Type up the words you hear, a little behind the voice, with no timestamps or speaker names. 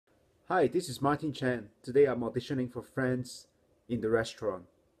Hi, this is Martin Chan. Today I'm auditioning for friends in the restaurant.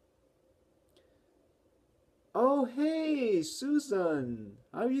 Oh, hey, Susan.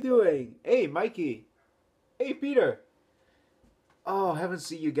 How are you doing? Hey, Mikey. Hey, Peter. Oh, haven't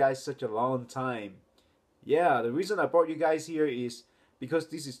seen you guys such a long time. Yeah, the reason I brought you guys here is because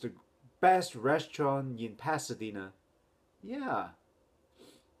this is the best restaurant in Pasadena. Yeah,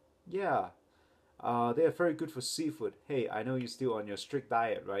 yeah. They are very good for seafood. Hey, I know you're still on your strict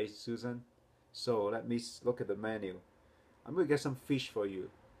diet, right, Susan? So let me look at the menu. I'm gonna get some fish for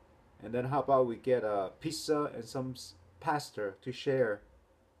you. And then how about we get a pizza and some pasta to share?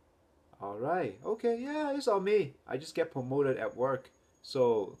 All right. Okay. Yeah, it's on me. I just get promoted at work,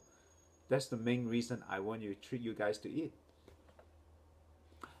 so that's the main reason I want you treat you guys to eat.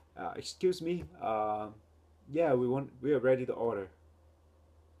 Excuse me. Yeah, we are ready to order.